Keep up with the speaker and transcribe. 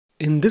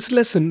In this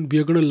lesson, we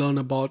are going to learn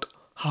about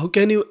how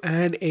can you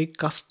add a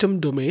custom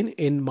domain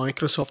in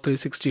Microsoft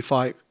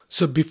 365.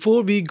 So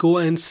before we go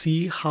and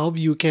see how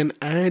you can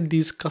add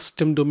this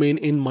custom domain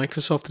in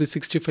Microsoft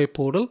 365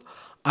 portal,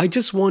 I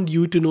just want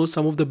you to know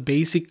some of the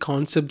basic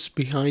concepts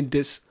behind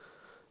this,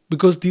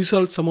 because these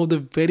are some of the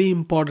very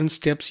important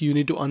steps you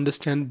need to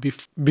understand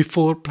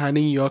before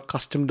planning your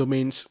custom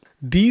domains.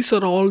 These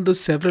are all the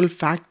several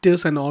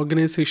factors an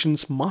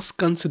organizations must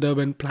consider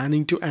when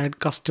planning to add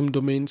custom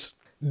domains.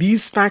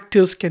 These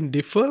factors can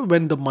differ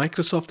when the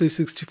Microsoft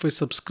 365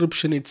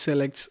 subscription it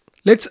selects.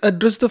 Let's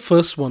address the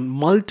first one,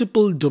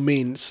 multiple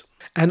domains.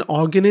 An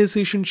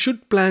organization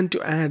should plan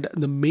to add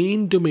the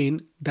main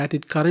domain that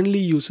it currently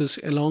uses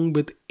along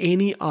with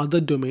any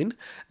other domain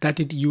that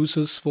it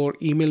uses for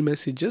email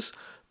messages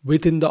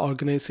within the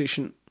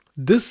organization.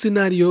 This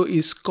scenario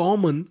is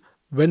common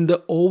when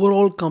the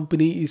overall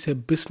company is a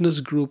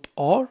business group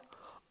or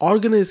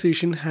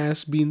organization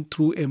has been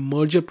through a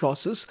merger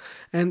process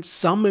and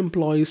some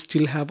employees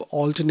still have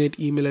alternate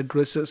email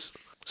addresses.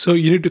 So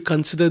you need to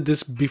consider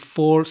this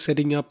before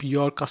setting up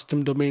your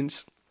custom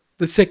domains.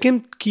 The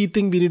second key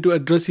thing we need to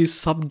address is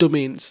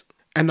subdomains.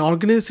 An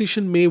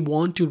organization may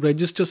want to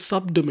register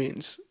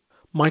subdomains.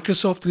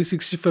 Microsoft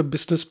 365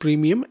 Business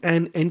Premium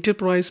and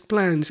Enterprise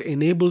plans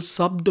enable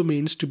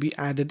subdomains to be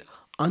added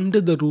under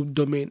the root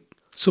domain.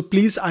 So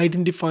please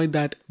identify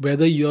that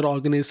whether your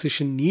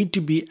organization need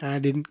to be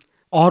adding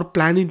or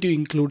planning to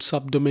include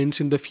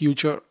subdomains in the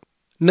future.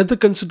 Another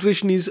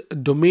consideration is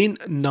domain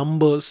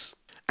numbers.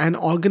 An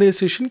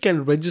organization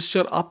can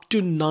register up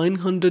to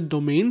 900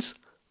 domains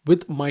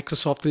with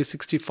Microsoft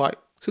 365.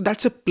 So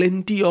that's a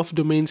plenty of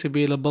domains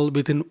available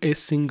within a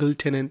single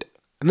tenant.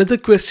 Another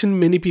question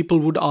many people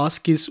would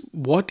ask is,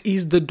 what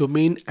is the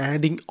domain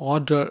adding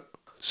order?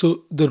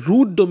 So the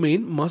root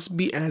domain must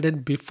be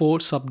added before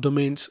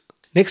subdomains.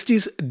 Next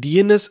is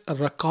DNS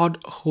record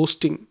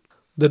hosting.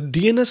 The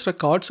DNS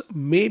records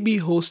may be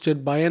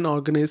hosted by an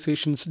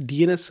organization's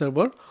DNS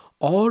server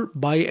or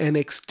by an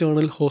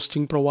external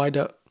hosting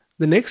provider.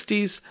 The next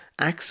is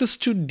access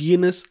to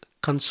DNS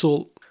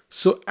console.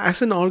 So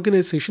as an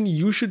organization,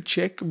 you should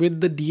check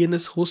with the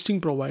DNS hosting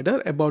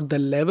provider about the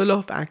level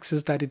of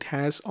access that it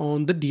has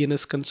on the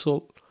DNS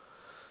console.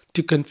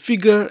 To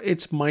configure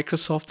its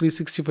Microsoft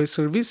 365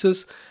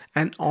 services,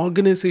 an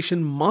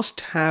organization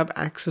must have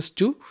access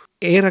to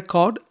A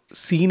record,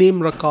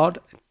 CNAME record,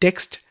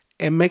 text,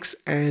 MX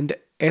and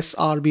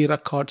SRB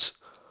records.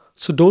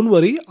 So don't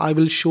worry, I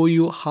will show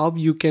you how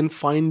you can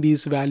find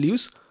these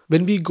values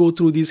when we go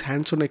through this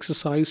hands-on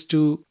exercise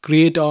to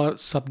create our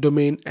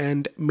subdomain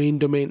and main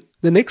domain.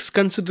 The next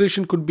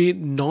consideration could be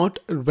not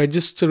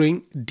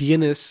registering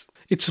DNS.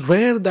 It's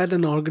rare that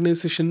an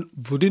organization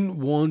wouldn't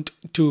want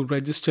to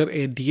register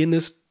a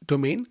DNS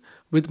domain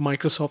with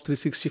Microsoft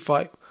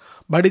 365,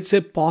 but it's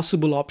a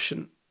possible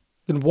option.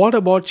 Then what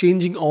about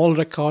changing all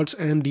records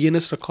and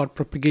DNS record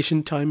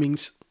propagation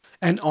timings?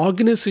 An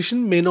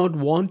organization may not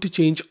want to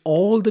change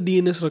all the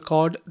DNS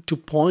record to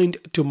point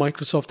to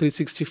Microsoft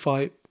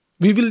 365.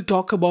 We will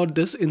talk about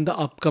this in the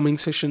upcoming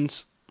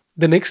sessions.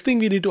 The next thing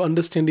we need to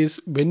understand is,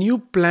 when you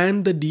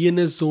plan the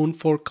DNS zone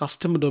for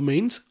custom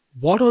domains,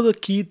 what are the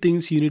key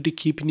things you need to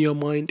keep in your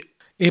mind?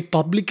 A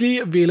publicly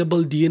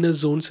available DNS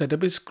zone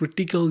setup is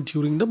critical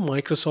during the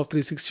Microsoft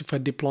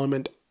 365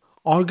 deployment.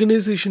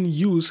 Organizations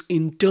use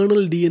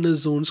internal DNS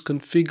zones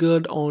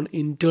configured on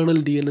internal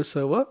DNS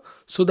server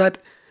so that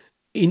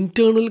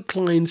internal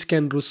clients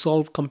can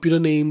resolve computer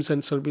names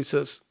and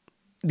services.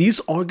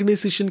 These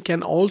organizations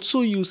can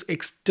also use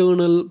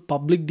external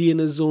public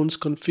DNS zones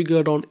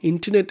configured on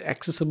internet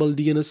accessible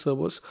DNS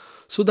servers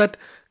so that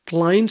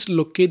clients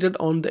located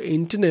on the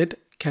internet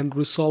can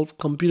resolve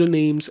computer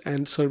names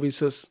and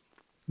services.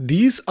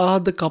 These are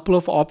the couple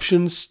of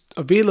options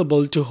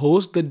available to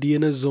host the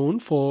DNS zone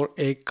for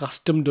a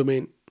custom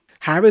domain.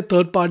 Have a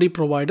third-party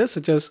provider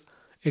such as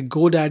a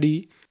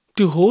GoDaddy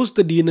to host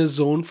the DNS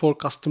zone for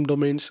custom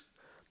domains.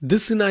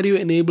 This scenario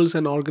enables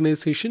an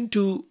organization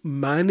to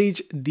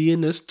manage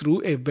DNS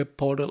through a web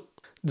portal.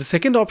 The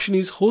second option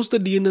is host the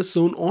DNS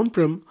zone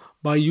on-prem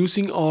by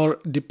using or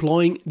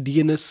deploying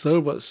DNS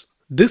servers.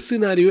 This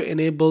scenario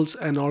enables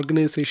an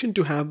organization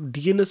to have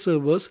DNS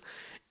servers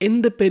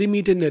in the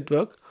perimeter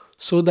network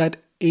so that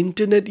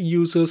internet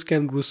users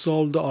can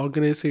resolve the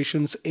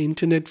organization's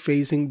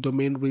internet-facing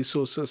domain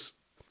resources.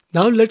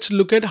 Now let's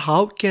look at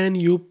how can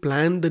you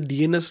plan the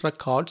DNS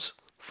records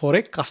for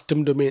a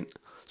custom domain.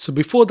 So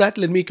before that,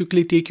 let me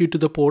quickly take you to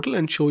the portal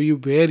and show you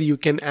where you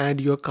can add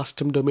your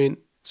custom domain.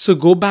 So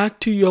go back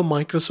to your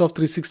Microsoft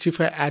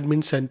 365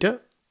 Admin Center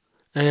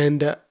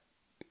and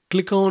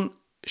click on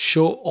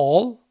Show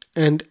All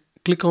and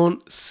click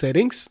on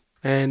Settings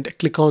and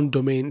click on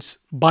Domains.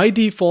 By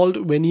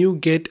default, when you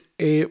get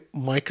a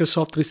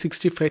Microsoft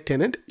 365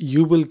 tenant,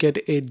 you will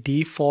get a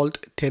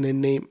default tenant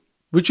name,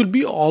 which will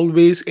be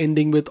always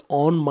ending with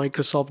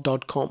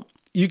onmicrosoft.com.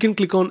 You can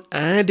click on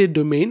Add a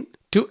Domain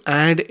to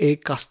add a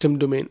custom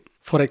domain.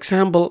 For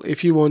example,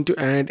 if you want to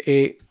add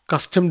a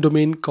custom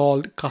domain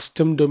called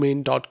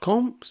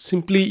customdomain.com,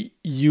 simply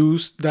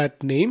use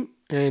that name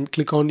and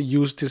click on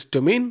Use this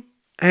domain.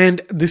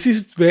 And this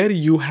is where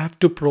you have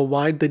to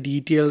provide the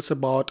details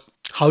about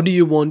how do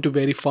you want to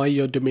verify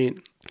your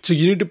domain. So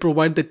you need to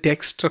provide the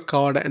text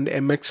record and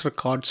MX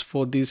records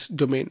for this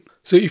domain.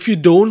 So if you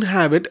don't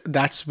have it,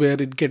 that's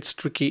where it gets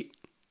tricky,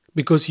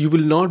 because you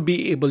will not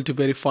be able to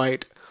verify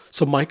it.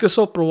 So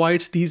Microsoft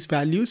provides these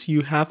values.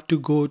 You have to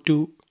go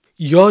to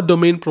your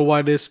domain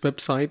provider's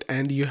website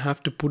and you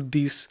have to put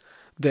these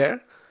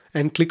there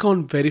and click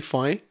on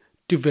verify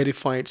to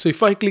verify it. So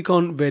if I click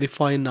on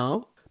verify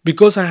now,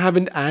 because I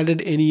haven't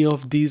added any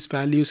of these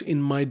values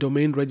in my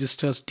domain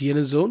register's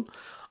DNS zone,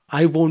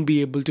 I won't be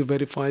able to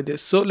verify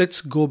this. So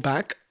let's go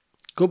back.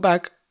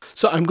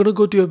 So I'm going to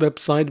go to a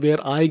website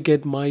where I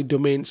get my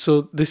domain.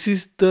 So this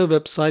is the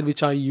website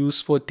which I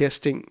use for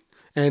testing,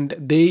 and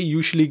they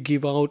usually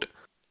give out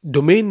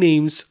domain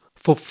names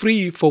for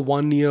free for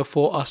 1 year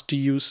for us to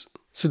use.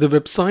 So the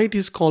website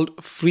is called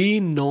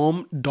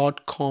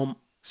freenom.com.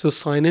 So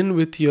sign in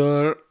with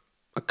your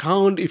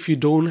account. If you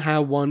don't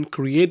have one,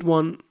 create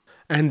one.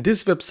 And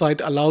this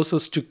website allows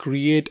us to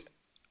create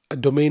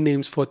domain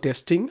names for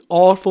testing,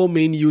 or for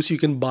main use you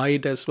can buy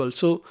it as well.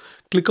 So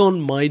click on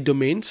my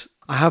domains.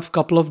 I have a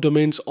couple of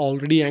domains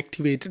already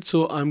activated,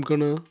 so I'm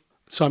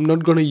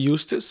not gonna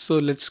use this. So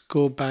let's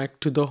go back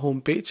to the home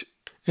page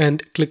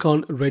and click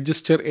on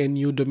register a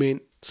new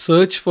domain.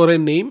 Search for a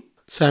name.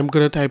 So I'm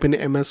gonna type in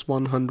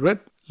MS-100.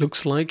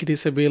 Looks like it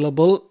is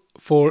available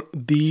for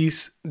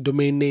these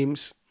domain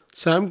names.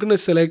 So I'm gonna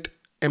select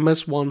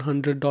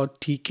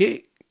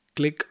ms100.tk,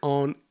 click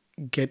on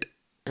get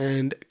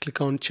and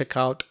click on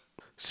checkout.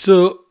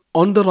 So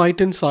on the right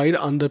hand side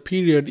under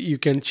period, you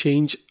can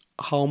change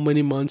how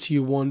many months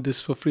you want this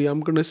for free.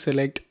 I'm going to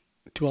select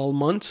 12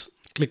 months,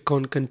 click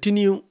on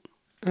continue,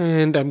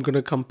 and I'm going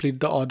to complete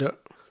the order.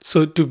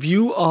 So to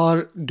view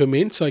our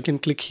domain, so I can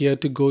click here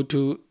to go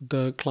to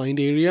the client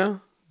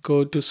area,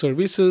 go to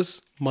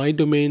services, my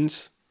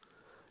domains.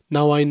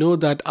 Now I know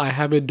that I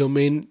have a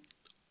domain.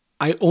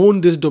 I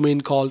own this domain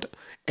called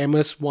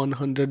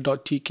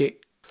ms100.tk.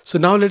 So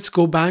now let's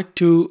go back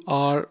to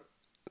our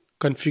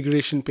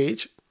configuration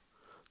page.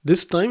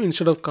 This time,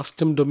 instead of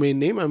custom domain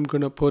name, I'm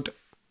going to put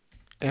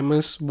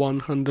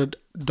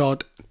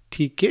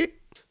ms100.tk.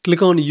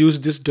 Click on use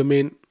this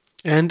domain.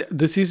 And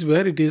this is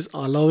where it is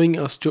allowing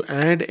us to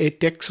add a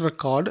text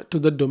record to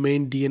the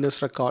domain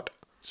DNS record.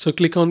 So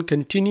click on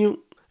continue,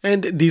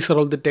 and these are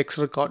all the text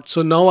records.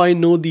 So now I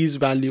know these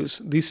values.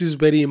 This is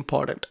very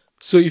important.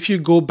 So if you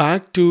go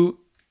back to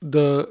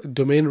the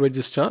domain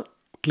register,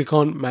 click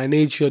on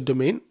manage your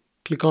domain,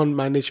 click on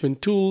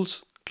management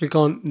tools, click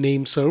on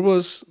name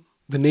servers.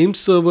 The name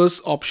servers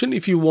option,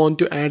 if you want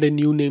to add a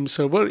new name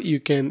server, you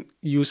can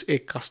use a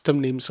custom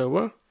name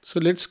server.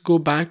 So let's go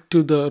back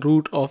to the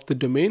root of the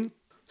domain.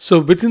 So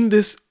within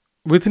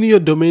your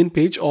domain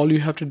page, all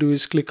you have to do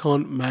is click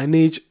on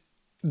manage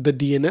the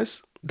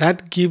DNS.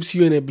 That gives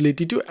you an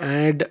ability to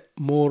add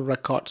more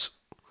records.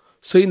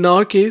 So in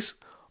our case,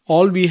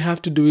 all we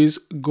have to do is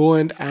go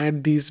and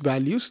add these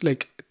values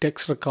like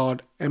text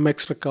record,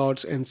 MX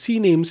records, and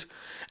CNAMEs,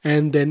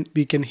 and then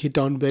we can hit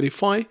on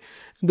verify.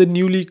 The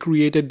newly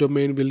created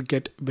domain will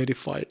get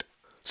verified.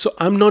 So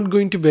I'm not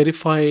going to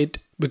verify it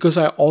because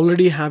I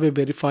already have a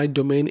verified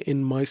domain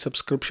in my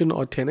subscription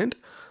or tenant.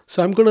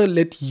 So I'm going to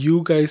let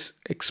you guys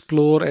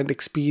explore and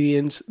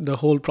experience the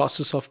whole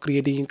process of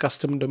creating a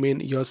custom domain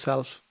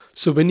yourself.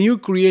 So when you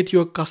create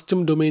your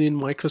custom domain in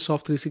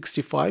Microsoft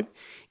 365,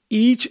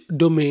 each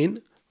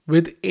domain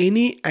with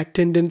any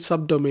attendant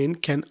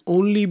subdomain can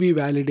only be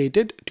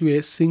validated to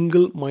a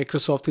single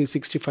Microsoft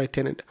 365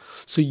 tenant.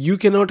 So you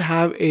cannot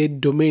have a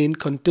domain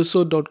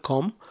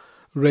conteso.com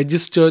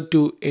registered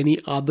to any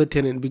other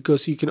tenant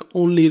because you can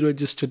only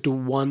register to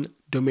one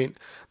domain.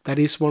 That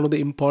is one of the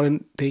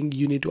important things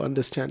you need to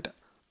understand.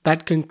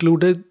 That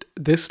concluded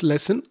this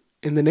lesson.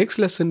 In the next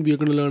lesson, we are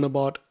going to learn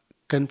about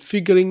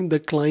configuring the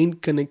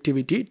client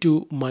connectivity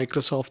to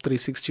Microsoft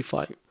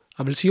 365.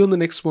 I will see you on the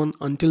next one.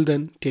 Until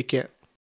then, take care.